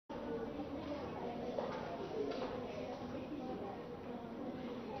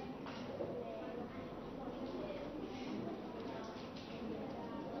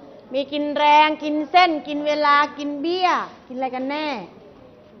มีกินแรงกินเส้นกินเวลากินเบี้ยกินอะไรกันแน่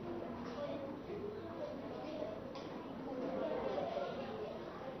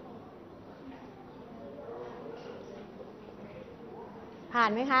ผ่าน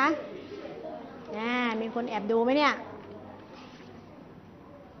ไหมคะมีคนแอบดูไหมเนี่ย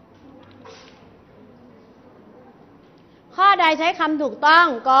ข้อใดใช้คำถูกต้อง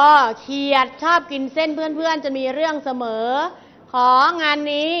ก็เขียดชอบกินเส้นเพื่อนๆจะมีเรื่องเสมอของาน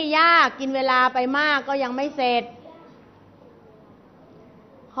นี้ยากกินเวลาไปมากก็ยังไม่เสร็จ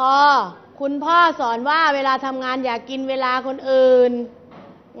คุณพ่อสอนว่าเวลาทำงานอย่ากินเวลาคนอื่น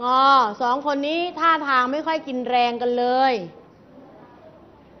สองคนนี้ท่าทางไม่ค่อยกินแรงกันเลย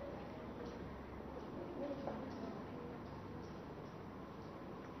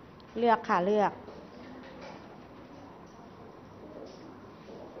เลือกค่ะเลือก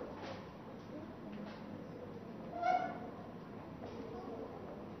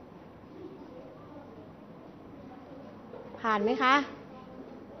ผ่านไหมคะ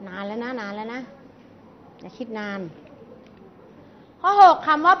นานแล้วนะอย่าคิดนานข้อ 6ค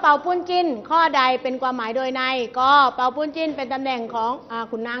ำว่าเป่าปุ้นจิ้นข้อใดเป็นความหมายโดยในก็เป่าปุ้นจิ้นเป็นตำแหน่งของ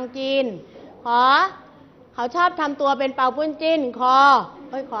ขุนนางจีนเขาชอบทำตัวเป็นเป่าปุ้นจิ้นขอ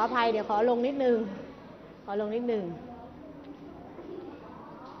อภัยเดี๋ยวขอลงนิดนึง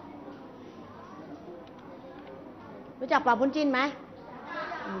รู้จักเป่าปุ้นจิ้นไหม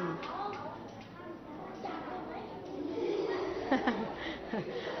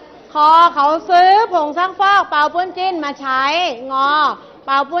เขาซื้อผงซักฟอกเป่าปุ้นจิ้นมาใช้เ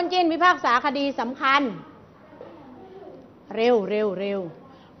ป่าปุ้นจิ้นพิพากษาคดีสำคัญเร็ว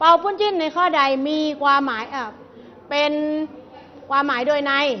เป่าปุ้นจิ้นในข้อใดมีความหมายเป็นความหมายโดย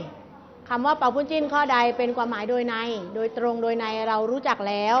ในคำว่าเป่าปุ้นจิ้นข้อใดเป็นความหมายโดยในโดยตรงโดยในเรารู้จัก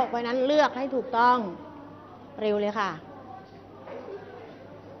แล้วเพราะนั้นเลือกให้ถูกต้องเร็วเลยค่ะ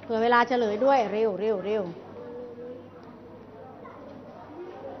เผื่อเวลาเฉลยด้วยเร็ว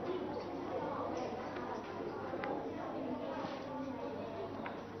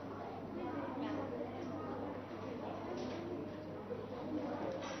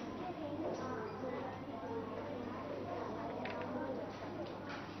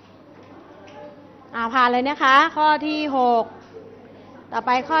ผ่านเลยนะคะข้อที่6ต่อไป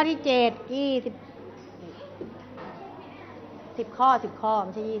ข้อที่7 10ข้อไ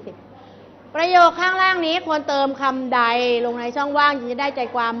ม่ใช่20ประโยคข้างล่างนี้ควรเติมคำใดลงในช่องว่างจะได้ใจ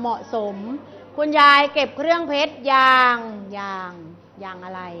ความเหมาะสมคุณยายเก็บเครื่องเพชรอย่างอ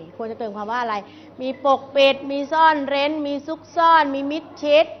ะไรควรจะเติมคำว่าอะไรมีปกปิดมีซ่อนเร้นมีซุกซ่อนมีมิด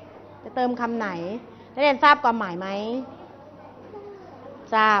ชิดจะเติมคำไหนนักเรียนทราบความหมายไหม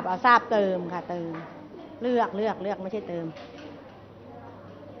ทราบเติมค่ะเติมเลือกไม่ใช่เติม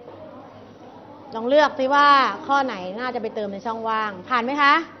ลองเลือกสิว่าข้อไหนน่าจะไปเติมในช่องว่างผ่านไหมค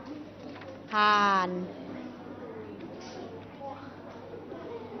ะผ่าน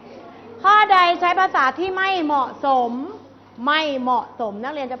ข้อใดใช้ภาษาที่ไม่เหมาะสมนั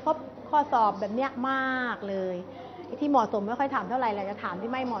กเรียนจะพบข้อสอบแบบเนี้ยมากเลยที่เหมาะสมไม่ค่อยถามเท่าไหร่เลยจะถาม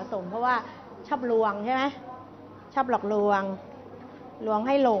ที่ไม่เหมาะสมเพราะว่าชอบลวงใช่ไหมชอบหลอกลวงใ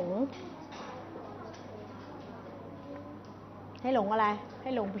ห้หลงอะไรให้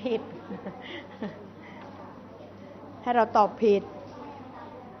หลงผิด ให้เราตอบผิด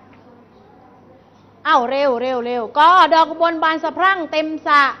เร็วก็ดอกบนบานสะพรั่งเต็มส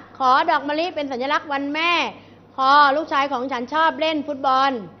ระขอดอกมะลิเป็นสัญลักษณ์วันแม่ลูกชายของฉันชอบเล่นฟุตบอ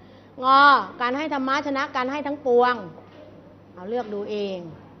ลการให้ธรรมะชนะการให้ทั้งปวงเลือกดูเอง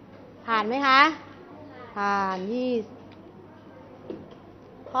ผ่านไหมคะผ่าน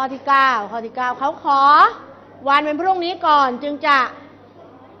ข้อที่9เขาขอวันเป็นพรุ่งนี้ก่อนจึงจะ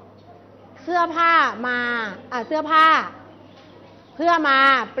เสื้อผ้าเพื่อมา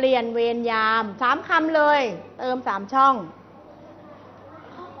เปลี่ยนเวรยาม3คำเลยเติม3ช่อง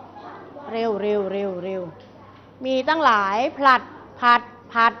เร็วมีตั้งหลายผลัด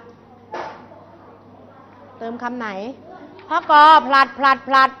ผัดเติมคำไหนข้อกอผลั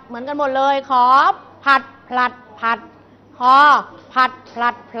ดเหมือนกันหมดเลยขอผัดคอผัด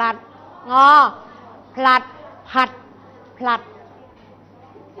งอผลัด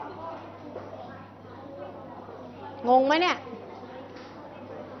งงไหมเนี่ย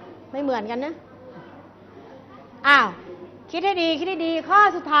ไม่เหมือนกันนะคิดให้ดีข้อ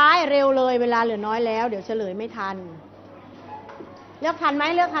สุดท้ายเร็วเลยเวลาเหลือน้อยแล้วเดี๋ยวเฉลยไม่ทันเลือกทันไหม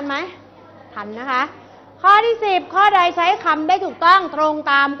ทันนะคะข้อที่10ข้อใดใช้คำได้ถูกต้องตรง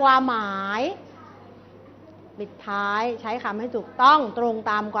ตามความหมายปิดท้ายใช้คำให้ถูกต้องตรง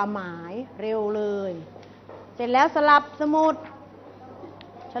ตามความหมายเร็วเลยเสร็จแล้วสลับสมุด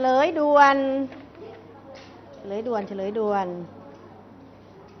เฉลยด่วน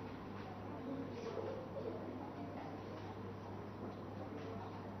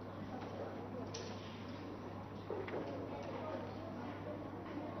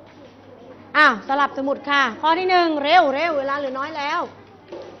อ้าวสลับสมุดค่ะข้อที่หนึ่งเร็วเร็วเวลาเหลือน้อยแล้ว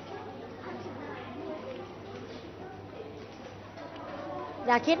อ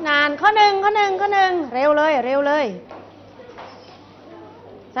ย่าคิดนานข้อหนึ่งเร็วเลย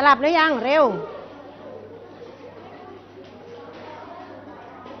สลับหรือยังเร็ว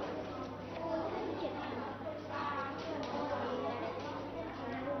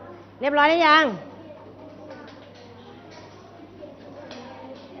เรียบร้อยหรือยัง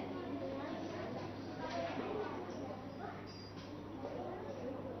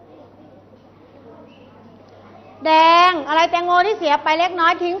แดงอะไรแตงโมที่เสียไปเล็กน้อ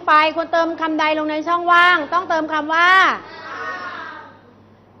ยทิ้งไปควรเติมคำใดลงในช่องว่างต้องเติมคำว่า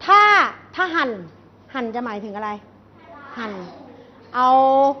ถ้าหั่นจะหมายถึงอะไรหั่นเอา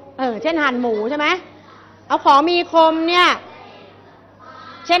เช่นหั่นหมูใช่ไหมเอาของมีคมเนี่ย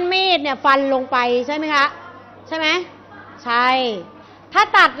เช่นมีดเนี่ยฟันลงไปใช่ไหมคะใช่ไหมใช่ถ้า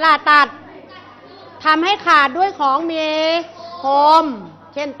ตัดล่ะตัดทำให้ขาดด้วยของมีคม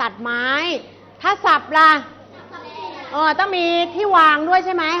เช่นตัดไม้ถ้าสับล่ะต้องมีที่วางด้วยใ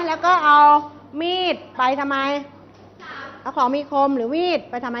ช่ไหมแล้วก็เอามีดไปทำไมเอาของมีคมหรือมีด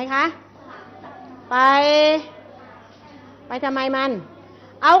ไปทำไมคะไปทำไมมัน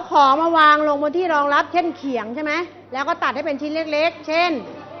เอาของมาวางลงบนที่รองรับเช่นเขียงใช่ไหมแล้วก็ตัดให้เป็นชิ้นเล็กๆเ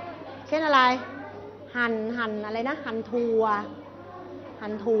ช่นอะไรหั่นอะไรนะหั่นถั่ว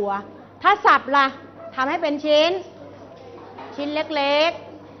ถ้าสับล่ะทำให้เป็นชิ้นเล็ก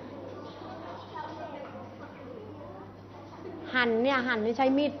ๆหั่นนี่ใช้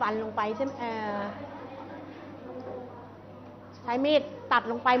มีดฟันลงไปใช่ไหมใช้มีดตัด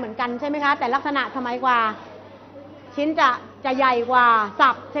ลงไปเหมือนกันใช่ไหมคะแต่ลักษณะทำไมกว่าชิ้นจะใหญ่กว่าสั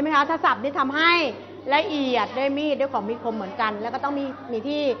บใช่ไหมคะถ้าสับนี่ทำให้ละเอียดด้วยมีดด้วยของมีคมเหมือนกันแล้วก็ต้องมี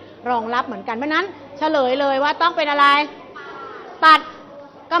ที่รองรับเหมือนกันเพราะนั้นเฉลยเลยว่าต้องเป็นอะไรตัด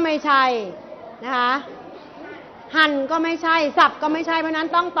ก็ไม่ใช่นะคะหั่นก็ไม่ใช่สับก็ไม่ใช่เพราะนั้น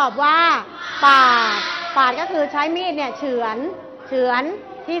ต้องตอบว่าปาดก็คือใช้มีดเนี่ยเฉือน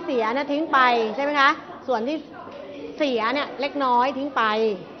ที่เสียเนี่ยทิ้งไปใช่ไหมคะส่วนที่เสียเนี่ยเล็กน้อยทิ้งไป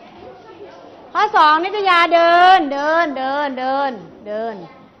ข้อ2นิตยาเดิน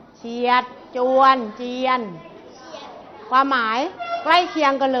เฉียดจวนเจียนความหมายใกล้เคีย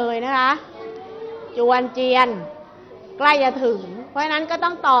งกันเลยนะคะจวนเจียนใกล้จะถึงเพราะฉะนั้นก็ต้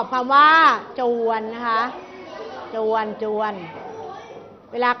องตอบคำว่าจวนนะคะจวน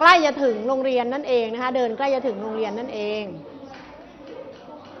เวลาใกล้จะถึงโรงเรียนนั่นเองนะคะเดินใกล้จะถึงโรงเรียนนั่นเอง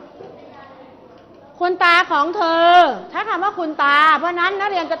คุณตาของเธอใช้คำว่าคุณตาเพราะนั้นนัก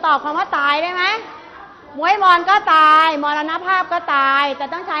เรียนจะตอบคำว่าตายได้ไหมมวยมอนก็ตายมรณภาพก็ตายแต่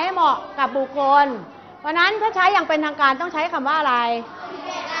ต้องใช้ให้เหมาะกับบุคคลเพราะนั้นถ้าใช้อย่างเป็นทางการต้องใช้คำว่าอะไร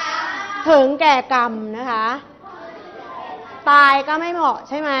ถึงแก่กรรมนะคะตายก็ไม่เหมาะ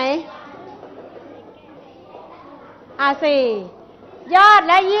ใช่ไหม4ยอด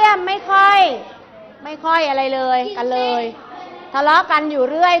และเยี่ยมไม่ค่อยอะไรเลยกันเลยทะเลาะกันอยู่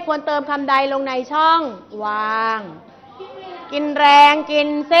เรื่อยควรเติมคำใดลงในช่องวางกินแรงกิน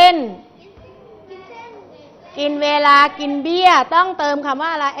เส้นกินเวลากินเบี้ยต้องเติมคำว่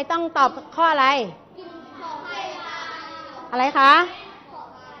าอะไรต้องตอบข้ออะไรอะไรคะ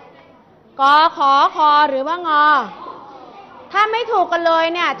กขอคอหรือว่างอถ้าไม่ถูกกันเลย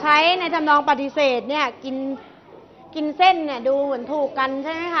เนี่ยใช้ในทำนองปฏิเสธเนี่ยกินเส้นเนี่ยดูเหมือนถูกกันใ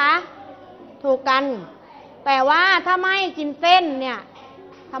ช่ไหมคะถูกกันแต่ว่าถ้าไม่กินเส้นเนี่ย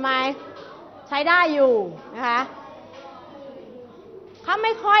ทำไมใช้ได้อยู่นะคะเขาไ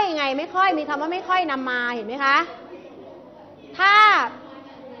ม่ค่อยไงไม่ค่อยมีคำว่าไม่ค่อยนำมาเห็นไหมคะถ้า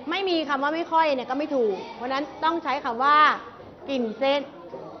ไม่มีคำว่าไม่ค่อยเนี่ยก็ไม่ถูกเพราะนั้นต้องใช้คำว่ากินเส้น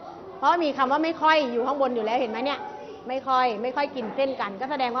เพราะมีคำว่าไม่ค่อยอยู่ข้างบนอยู่แล้วเห็นไหมเนี่ยไม่ค่อยกินเส้นกันก็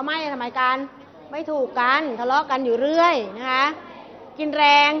แสดงว่าไม่ทำไมกันไม่ถูกกันทะเลาะกันอยู่เรื่อยนะคะกินแร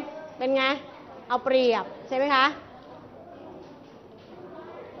งเป็นไงเอาเปรียบใช่ไหมคะ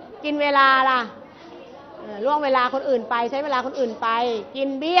กินเวลาล่ะล่วงเวลาคนอื่นไปใช้เวลาคนอื่นไปกิน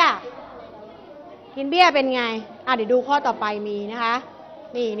เบี้ยเป็นไงเดี๋ยวดูข้อต่อไปมีนะคะ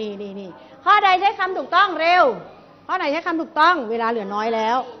นี่ข้อใดใช้คำถูกต้องเร็วข้อไหนใช้คำถูกต้องเวลาเหลือน้อยแล้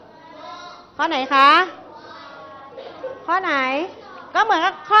วข้อไหนคะข้อไหนก็เหมือน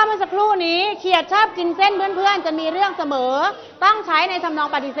กับข้อเมื่อสักครู่นี้เขียดชอบกินเส้นเพื่อนๆจะมีเรื่องเสมอต้องใช้ในทำนอง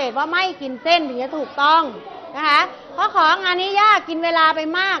ปฏิเสธว่าไม่กินเส้นถึงจะถูกต้องนะคะข้อของานนี้ยากกินเวลาไป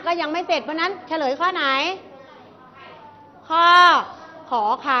มากก็ยังไม่เสร็จเพราะนั้นเฉลยข้อไหนข้อขอ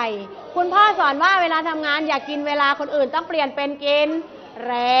ไข่คุณพ่อสอนว่าเวลาทำงานอย่ากินเวลาคนอื่นต้องเปลี่ยนเป็นกิน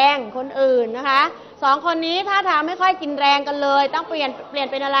แรงคนอื่นนะคะ2คนนี้ท่าทางไม่ค่อยกินแรงกันเลยต้องเปลี่ยน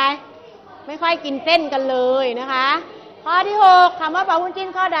เป็นอะไรไม่ค่อยกินเส้นกันเลยนะคะ ข้อที่6คำว่าเป่าบุญจิ้น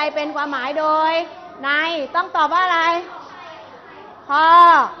ข้อใดเป็นความหมายโดยในต้องตอบว่าอะไรข้อ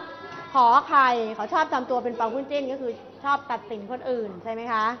ขอไข่เขาชอบทำตัวเป็นเป่าบุญจิ้นก็คือชอบตัดสินคนอื่นใช่ไหม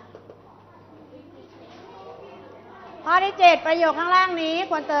คะข้อที่7ประโยคข้างล่างนี้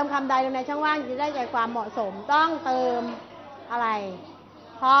ควรเติมคำใดลงในช่องว่างจะได้ใจความเหมาะสมต้องเติมอะไร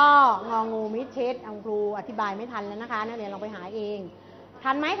ข้ององูมิดชิดครูอธิบายไม่ทันแล้วนะคะนักเรียนลองไปหาเอง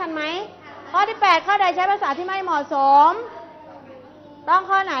ทันไหมข้อที่8ข้อใดใช้ภาษาที่ไม่เหมาะสมต้อง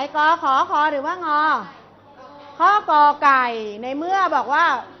ข้อไหนกขอคอหรือว่างอข้อกอไก่ในเมื่อบอกว่า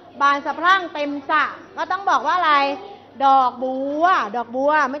บานสะพรั่งเต็มสระก็ต้องบอกว่าอะไรดอกบัว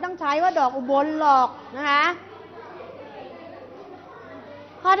ไม่ต้องใช้ว่าดอกอุบลหรอกนะคะ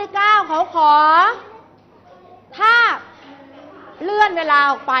ข้อที่9เขาขอถ้าเลื่อนเวลา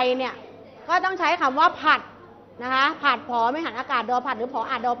ออกไปเนี่ยก็ต้องใช้คำว่าผัดนะคะผัดผอไม่หันอากาศดอผัดหรือผอ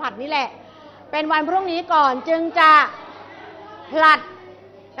อาจดอผัดนี่แหละเป็นวันพรุ่งนี้ก่อนจึงจะผลัด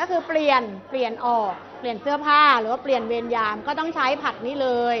ก็คือเปลี่ยนออกเปลี่ยนเสื้อผ้าหรือว่าเปลี่ยนเวรยามก็ต้องใช้ผัดนี้เล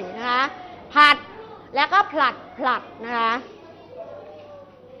ยนะคะผัดแล้วก็ผลัดนะคะ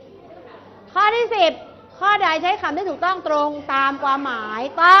ข้อที่10ข้อใดใช้คำที่ถูกต้องตรงตามความหมาย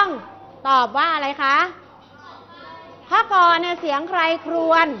ต้องตอบว่าอะไรคะข้อก่อนเนี่ยเสียงใครคร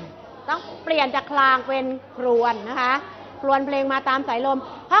วญต้องเปลี่ยนจากคลางเป็นครวญนะคะครวญเพลงมาตามสายลม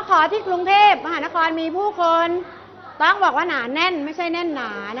ข้อขอที่กรุงเทพมหานครมีผู้คนต้องบอกว่าหนาแน่นไม่ใช่แน่นหน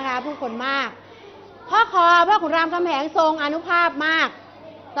านะคะผู้คนมากข้อคอพ่อขุนรามคำแหงทรงอานุภาพมาก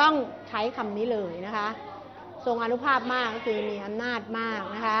ต้องใช้คำนี้เลยนะคะทรงอานุภาพมากก็คือมีอำนาจมาก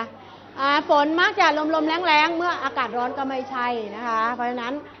นะคะฝนมักจะลมแรงเมื่ออากาศร้อนก็ไม่ใช่นะคะเพราะฉะ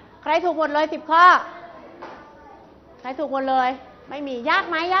นั้นใครถูกหมดเลย10ข้อใครถูกหมดเลยไม่มียาก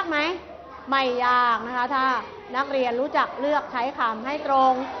ไหมไม่ยากนะคะถ้านักเรียนรู้จักเลือกใช้คำให้ตร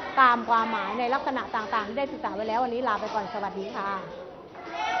งตามความหมายในลักษณะต่างๆที่ได้ศึกษาไว้แล้ววันนี้ลาไปก่อนสวัสดีค่ะ